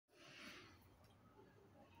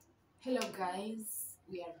Hello guys,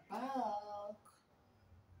 we are back.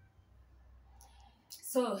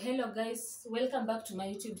 Hello guys, welcome back to my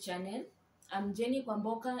YouTube channel. I'm Jenny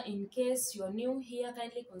Kwamboka. In case you're new here,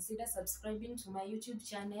 kindly consider subscribing to my YouTube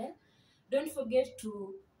channel. Don't forget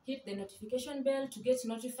to hit the notification bell to get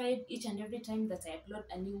notified each and every time that I upload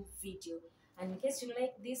a new video. And in case you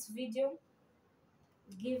like this video,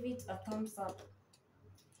 give it a thumbs up.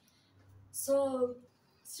 So,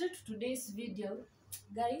 straight to today's video,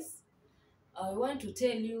 guys, I want to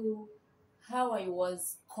tell you how I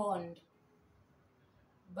was conned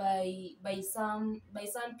by some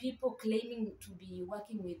people claiming to be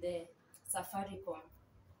working with the Safaricom.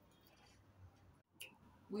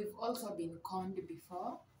 We've also been conned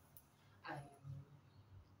before. Um,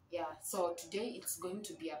 yeah, so today it's going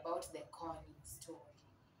to be about the conning story.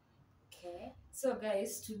 Okay. So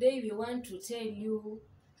guys, today we want to tell you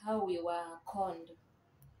how we were conned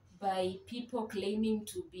by people claiming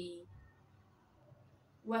to be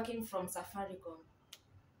working from Safaricom.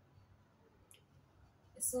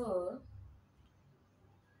 So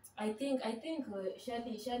I think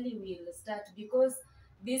Shali will start because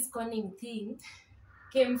this conning thing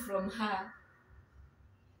came from her.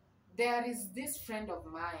 There is this friend of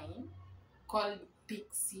mine called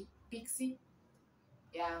Pixie. Pixie?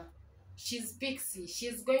 Yeah. She's Pixie.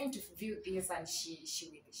 She's going to view this and she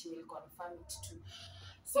will confirm it too.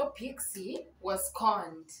 So Pixie was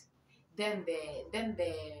conned.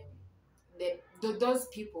 Those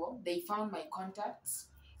people, they found my contact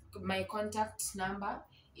number,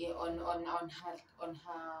 on her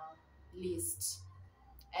list,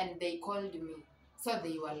 and they called me. So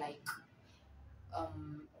they were like,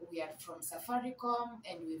 we are from Safaricom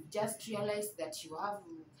and we've just realized that you have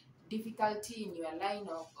difficulty in your line,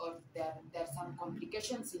 or there are some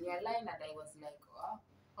complications in your line. And I was like, oh,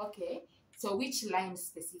 okay, so which line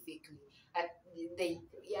specifically? They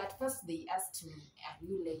at first they asked me, are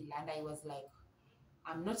you Layla? And I was like,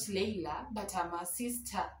 I'm not Layla, but I'm her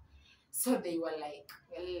sister. So they were like,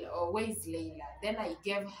 well, where's Layla? Then I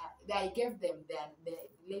gave them the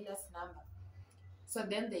Layla's number. So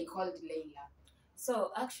then they called Layla.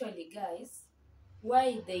 So actually, guys,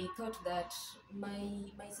 why they thought that my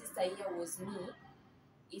sister here was me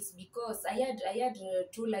is because I had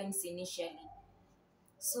two lines initially.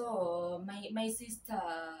 So my sister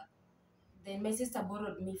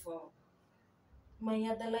borrowed me for my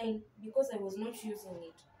other line because I was not using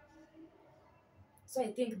it. So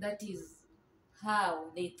I think that is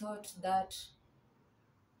how they thought that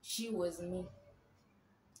she was me.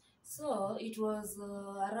 So it was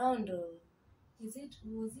around was it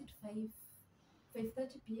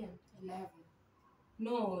 5:30 p.m. 11.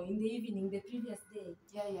 No, in the evening, the previous day.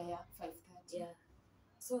 Yeah. 5:30. Yeah.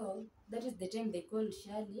 So that is the time they called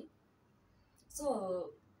Shirley.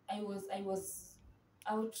 So I was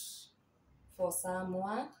out for some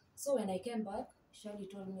work. So when I came back, Shirley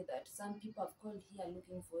told me that some people have called here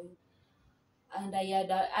looking for you. And I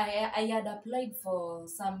had applied for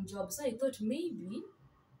some jobs. So I thought maybe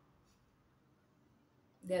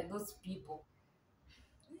they're those people.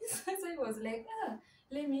 So I was like,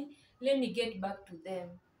 let me get back to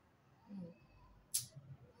them. Mm.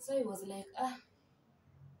 So I was like,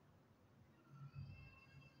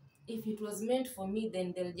 if it was meant for me,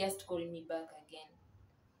 then they'll just call me back again.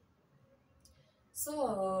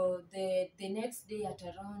 So the next day at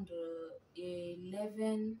around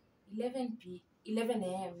 11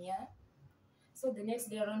 a.m. Yeah. So the next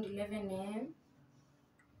day around 11 a.m.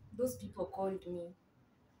 those people called me.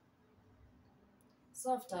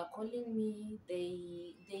 So after calling me,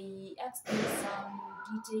 they asked me some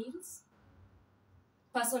details,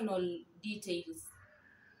 personal details.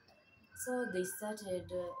 So they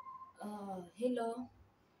started, hello,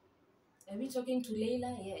 are we talking to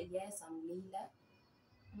Leila? Yeah, yes, I'm Leila.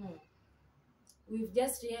 Hmm. We've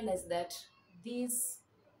just realized that this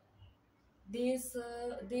this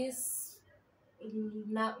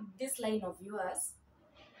line of yours,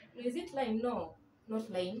 is it line? No, not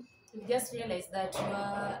line. We've just realized that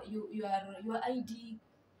your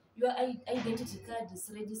identity card is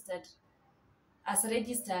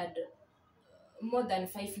registered more than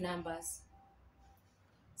 5 numbers.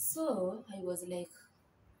 So I was like,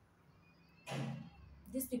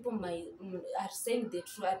 these people are saying the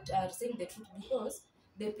truth, because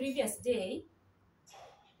the previous day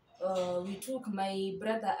we took my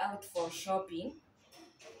brother out for shopping.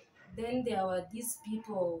 Then there were these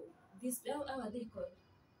people. How are they called?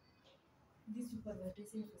 These people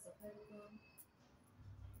advertising for Safaricom.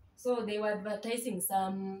 So they were advertising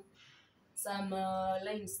some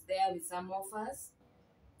lines there with some offers.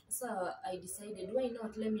 So I decided, why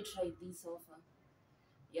not? Let me try this offer.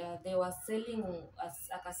 Yeah, they were selling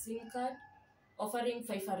a SIM card offering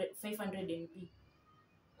 500 MB,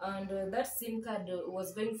 and that SIM card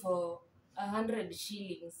was going for 100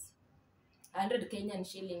 shillings, 100 Kenyan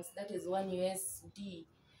shillings. That is 1 USD.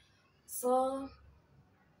 So,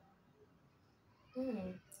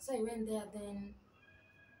 so I went there. Then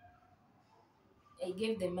I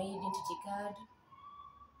gave them my identity card.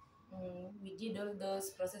 We did all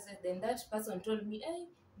those processes. Then that person told me, "Hey,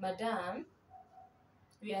 madam,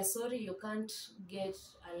 we are sorry you can't get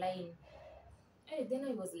a line." Hey, then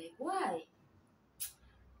I was like, "Why?"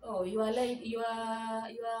 Oh, you are like you are.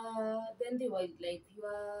 Then they were like,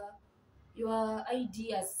 your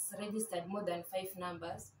ID has registered more than 5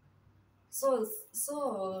 numbers. So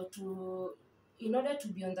to in order to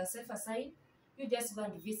be on the safer side, you just go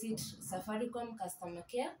and visit Safaricom customer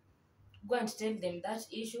care. Go and tell them that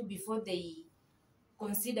issue before they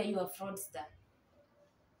consider you a fraudster.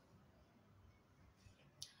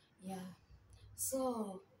 Yeah.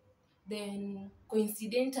 So then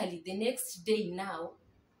coincidentally the next day now,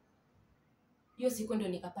 hiyo siku ndo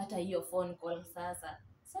nikapata hiyo phone call sasa.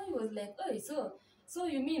 So I was like, oh, so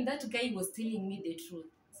you mean that guy was telling me the truth?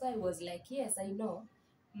 So I was like, yes, I know.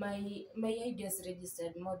 My ID has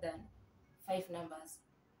registered more than 5 numbers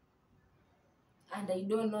and I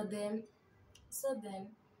don't know them. So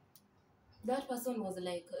then that person was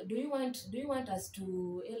like, do you want us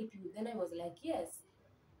to help you? Then I was like, yes.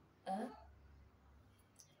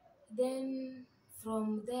 Then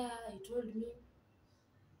from there he told me,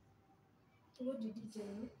 what did he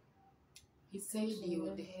tell me? He said he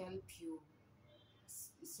would help you.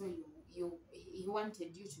 So he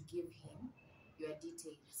wanted you to give him your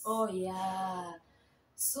details. Oh yeah.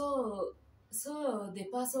 So the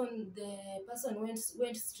person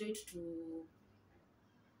went straight to,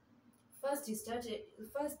 first he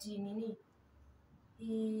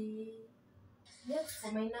asked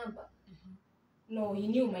for my number. No, he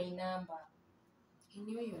knew my number. He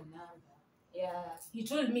knew your number. Yeah, he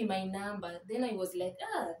told me my number. Then I was like,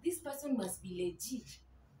 this person must be legit.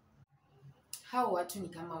 Hao watu ni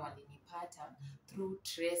kama walinipata through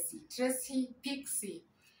Tracy Pixie.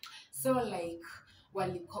 So like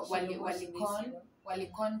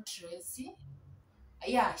walicon Tracy.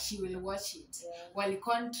 Yeah, she will watch it. Yeah.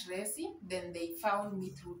 Walicon Tracy, then they found me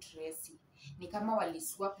through Tracy. Ni kama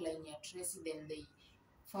waliswap line ya Tracy, then they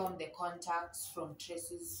found the contacts from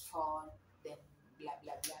Tracy's phone, then blah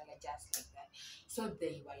blah blah, just like that. So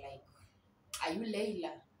they were like, "Are you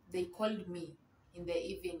Layla?" They called me in the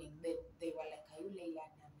evening. Then they were like, "Are you Layla?"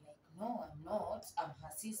 And I'm like, "No, I'm not. I'm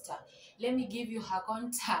her sister. Let me give you her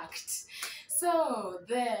contact." So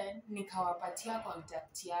then nikawapatia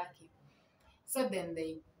contact yake. So then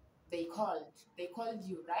they called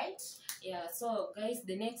you, right? Yeah, so guys,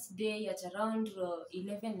 the next day at around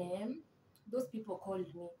 11 a.m., those people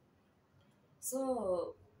called me.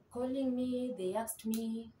 So calling me, they asked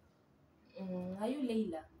me, are you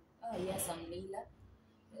Layla? Oh, yes, I'm Layla.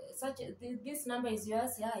 This number is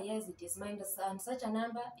yours? Yeah, yes, it is mine. And such a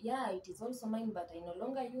number? Yeah, it is also mine, but I no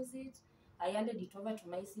longer use it. I handed it over to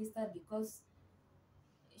my sister because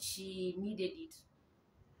she needed it.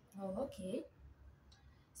 Oh, okay.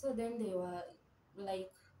 So then they were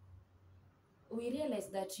like, we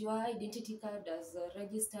realized that your identity card has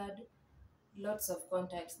registered lots of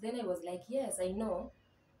contacts. Then I was like, yes, I know.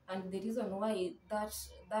 And the reason why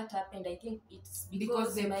that happened, I think it's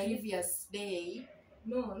because the previous day.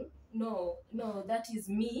 No, that is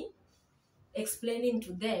me explaining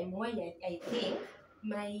to them why I think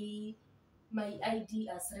my ID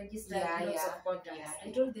has registered lots of contacts. Yeah.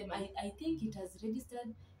 I told them I think it has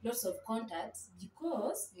registered lots of contacts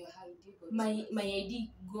because my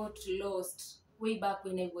ID got lost way back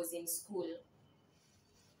when I was in school.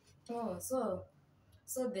 Oh, so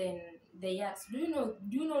then they asked, do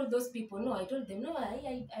you know those people? No, I told them no,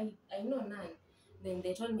 I know none. Then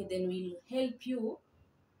they told me, then we'll help you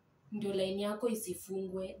ndio line yako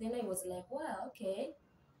isifungwe. Then I was like, wow, okay,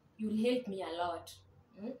 you'll help me a lot.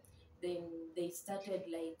 Then they started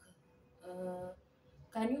like,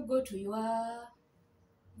 can you go to your,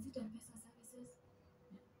 is it M-Pesa services?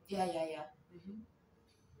 Yeah.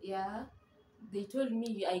 Yeah, they told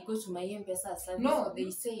me I go to my M-Pesa service. No, they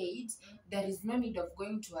said there is no need of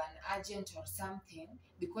going to an agent or something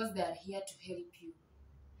because they are here to help you.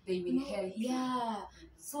 They will help you. Yeah.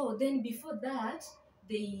 So then before that,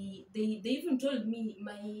 they even told me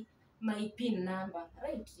my PIN number,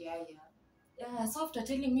 right? Yeah. So after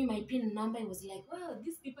telling me my PIN number, I was like, wow,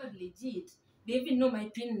 these people are legit. They even know my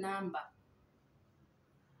PIN number.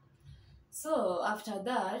 So after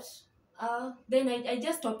that, then I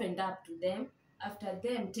just opened up to them after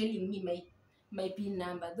them telling me my PIN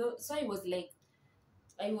number. So I was like,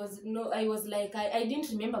 I was like, I didn't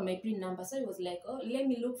remember my PIN number, so I was like, oh, let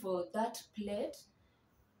me look for that plate,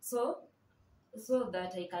 so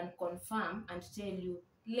that I can confirm and tell you.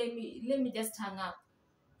 Let me just hang up.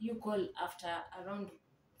 You call after around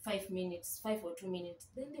 5 minutes, 5 or 2 minutes.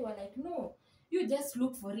 Then they were like, no, you just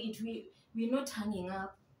look for it. We're not hanging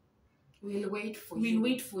up. We'll wait for We'll you.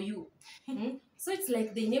 wait for you. So it's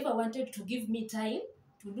like they never wanted to give me time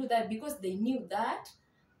to do that, because they knew that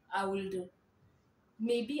I would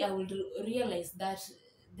realize that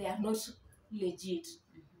they are not legit.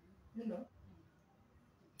 You know.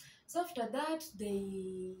 So after that,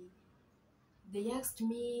 they asked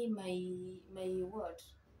me my what,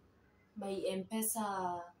 my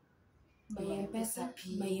M-Pesa, my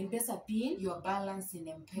M-Pesa pin, Your balance in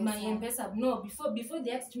M-Pesa. my M-Pesa. No, before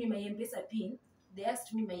they asked me my M-Pesa pin, they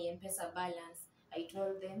asked me my M-Pesa balance. I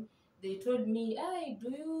told them. They told me, "Hey,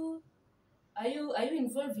 are you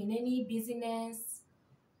involved in any business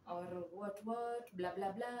or what blah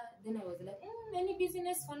blah blah?" Then I was like, any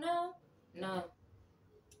business for now? No.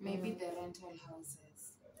 Maybe the rental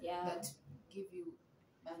houses that give you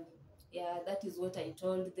money. Yeah, that is what I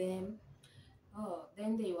told them. Oh,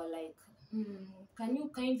 then they were like, can you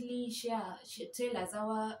kindly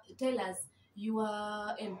tell us your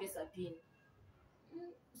M-Pesa pin?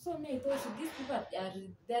 So me, I thought these people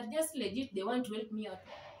they're just legit. They want to help me out.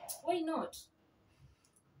 Why not?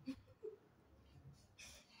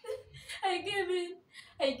 I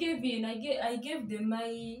gave them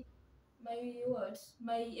my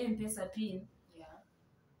M-Pesa pin. Yeah.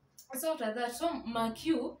 So after that, so my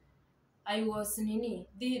queue, I was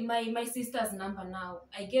my sister's number now.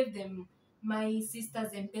 I gave them my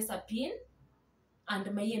sister's M-Pesa pin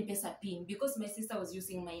and my M-Pesa pin, because my sister was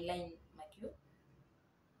using my line, my queue.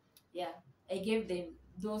 Yeah, I gave them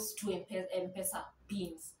those two M-Pesa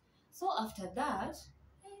pins. So after that,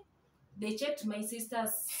 they checked my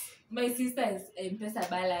sister's M-Pesa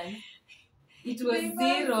balance. It was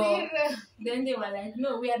zero. Then they were like,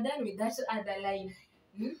 no, we are done with that other line.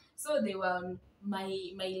 So they were on my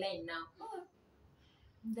line now.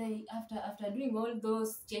 They after doing all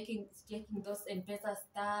those checking those M-Pesa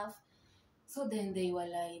stuff, so then they were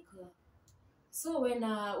like, so when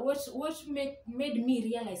what made me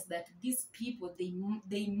realize that these people,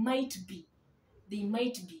 they might be,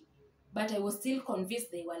 but I was still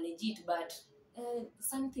convinced they were legit. But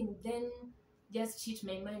something then just hit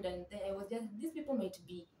my mind, and then I was just, these people might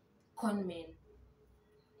be conmen.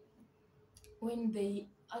 When they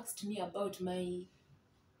asked me about my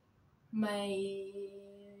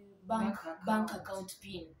bank account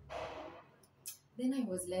pin, then I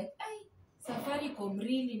was like, Safaricom,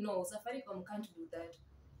 really? No, Safaricom can't do that.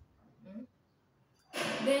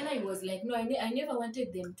 Then I was like, no, I never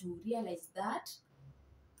wanted them to realize that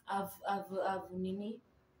I've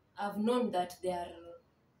known that they are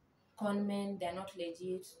conmen, they're not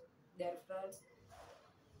legit, they're frauds.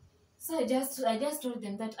 So I just told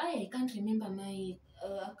them that I can't remember my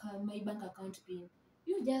bank account pin.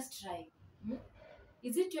 You just try.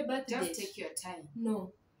 Is it your birthday? Just take your time.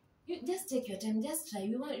 No, you just take your time. Just try.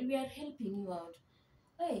 We are helping you out.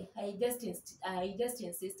 I just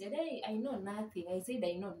insisted. I know nothing. I said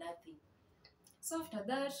I know nothing. So after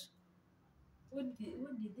that, what did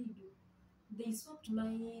they do? They swapped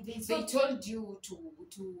my. They told you to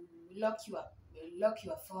lock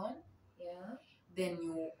your phone. Yeah. Then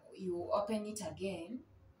you open it again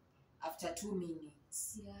after 2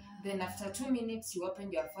 minutes. Yeah. Then after 2 minutes you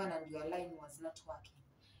opened your phone and your line was not working.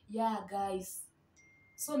 Yeah, guys.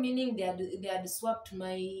 So meaning they had swapped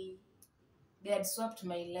my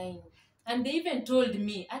line, and they even told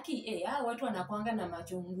me, aki watu wanakuanga na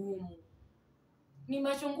macho ngumu. Ni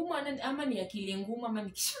macho ngumu ama ni akili ngumu ama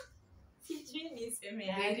ni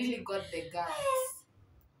They really got the guts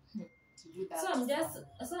to do that.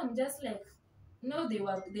 So I'm just like, no, they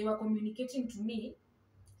were communicating to me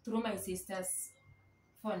through my sister's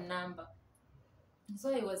phone number. So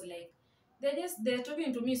I was like, they're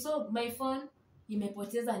talking to me. So my phone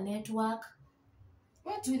imepoteza network.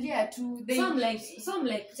 What will you do? So I'm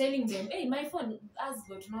like telling them, hey, my phone has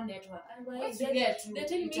got no network. They're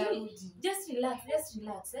telling me, just relax,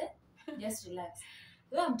 just relax.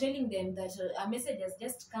 So I'm telling them that a message has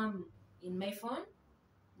just come in my phone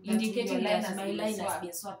indicating that my line has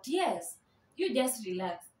been swapped. Yes, you just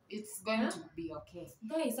relax. It's going to be okay.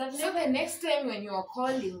 Guys, so the next time when you are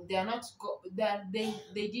calling, they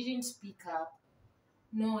didn't pick up.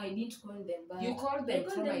 No, I didn't call them back. You called them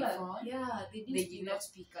through my phone? Yeah, they did not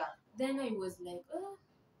pick up. Then I was like,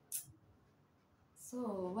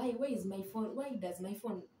 so why is my phone? Why does my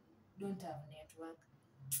phone don't have network?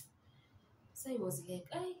 So I was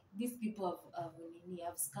like, these people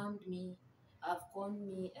have scammed me. have conned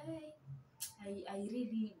me. I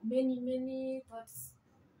really, many thoughts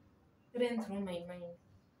ran through my mind.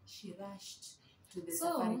 She rushed to the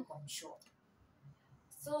So- Safaricom shop.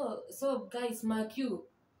 So guys, mark you,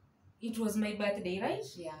 it was my birthday, right?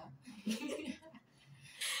 Yeah.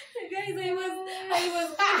 Guys, I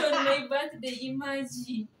was called on my birthday.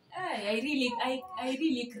 Imagine. I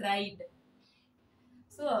really cried.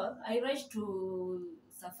 So I rushed to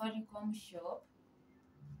Safaricom shop.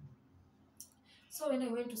 So when I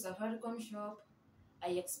went to Safaricom shop, I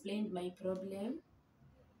explained my problem.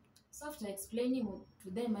 So after explaining to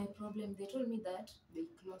them my problem, they told me that They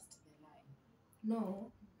closed the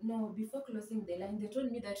line. no, before closing the line, they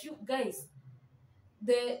told me that you guys,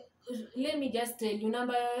 let me just tell you,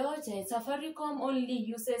 number yoyote Safaricom only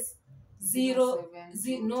uses zero,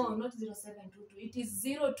 0722. no, not 0722. It is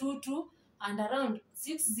 022 and around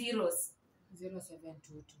 6 zeros.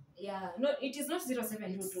 0722. Yeah, no, it is not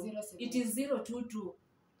 0722. It is 022.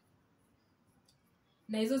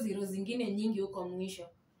 Na hizo zero zingine nyingi huko mwisho.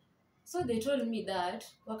 So they told me that,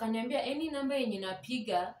 wakaniambia any number yenye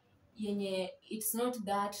napiga yenye it's not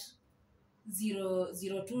that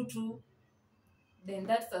 0022, then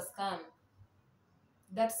that's a scam.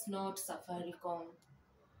 That's not Safaricom.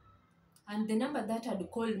 And the number that had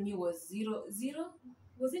called me was 00,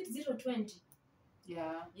 was it 020?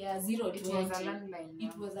 Yeah. Yeah, 020. It was a landline.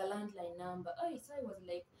 It was a landline number. Oh, so I was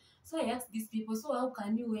like, so I asked these people, so how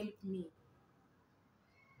can you help me?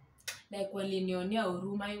 Like, walinionea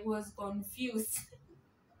huruma, I was confused.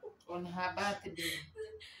 On her birthday.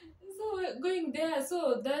 So going there,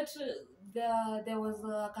 so that there was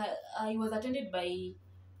I was attended by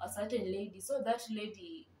a certain lady. So that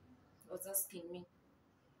lady was asking me,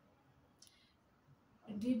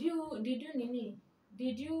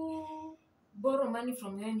 did you borrow money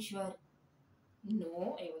from your insurance?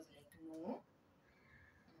 No, I was like, no.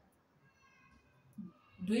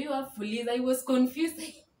 Do you have police? I was confused.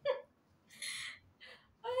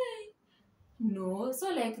 No. So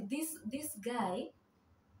like this guy,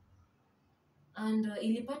 and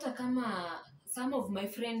ilipata kama some of my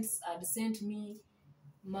friends had sent me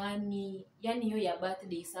money, yani hiyo ya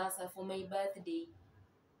birthday sasa, for my birthday.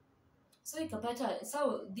 So ikapata,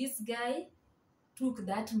 so this guy took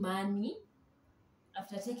that money.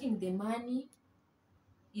 After taking the money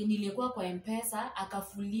yenye ilikuwa kwa M-Pesa,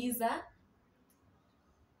 akafuliza.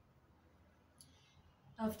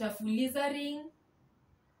 After fulizering,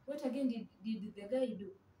 what again did the guy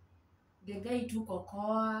do? The guy took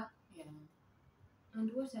Okoa. Yeah.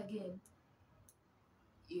 And what again?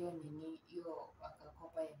 Hiyo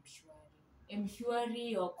akakopa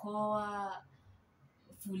M-Shwari, Okoa,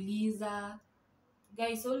 fuliza.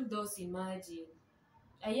 Guys, all those, imagine.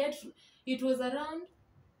 It was around,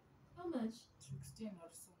 how much? 16 or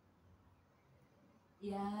so.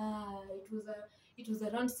 Yeah, it was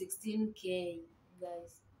around 16K,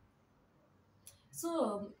 guys.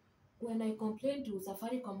 So when I complained to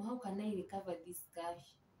Safaricom, how can I recover this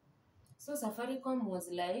cash? So Safaricom was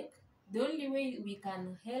like, the only way we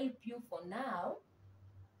can help you for now,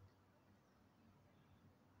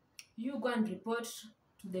 you go and report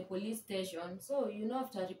to the police station. So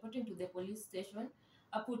after reporting to the police station,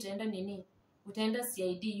 hapo utaenda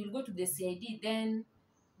CID, you'll go to the CID, then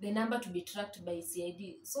the number to be tracked by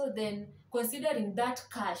CID. So then, considering that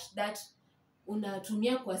cash that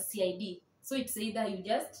unatumia kwa CID, so it's either you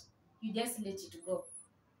just let it go.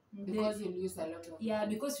 Because you lose a lot of. Yeah,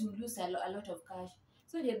 because you lose a lot of cash.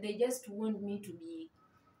 So they just want me to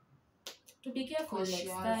be careful Cautious.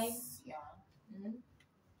 next time. Yeah. Mm-hmm.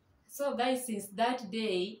 So guys, since that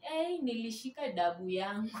day, nilishika dabu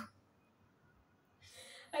yangu.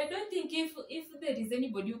 I don't think if there is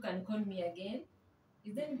anybody who can call me again.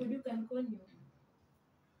 Is there anybody who can call you?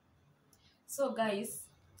 So guys,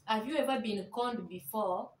 have you ever been conned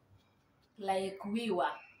before, like we were?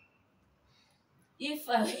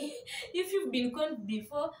 If you've been conned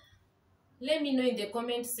before, let me know in the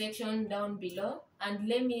comment section down below, and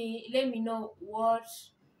let me know what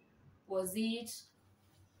was it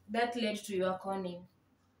that led to your conning.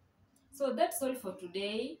 So that's all for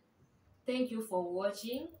today. Thank you for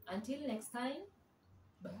watching. Until next time,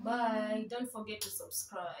 bye. Don't forget to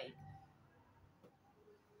subscribe.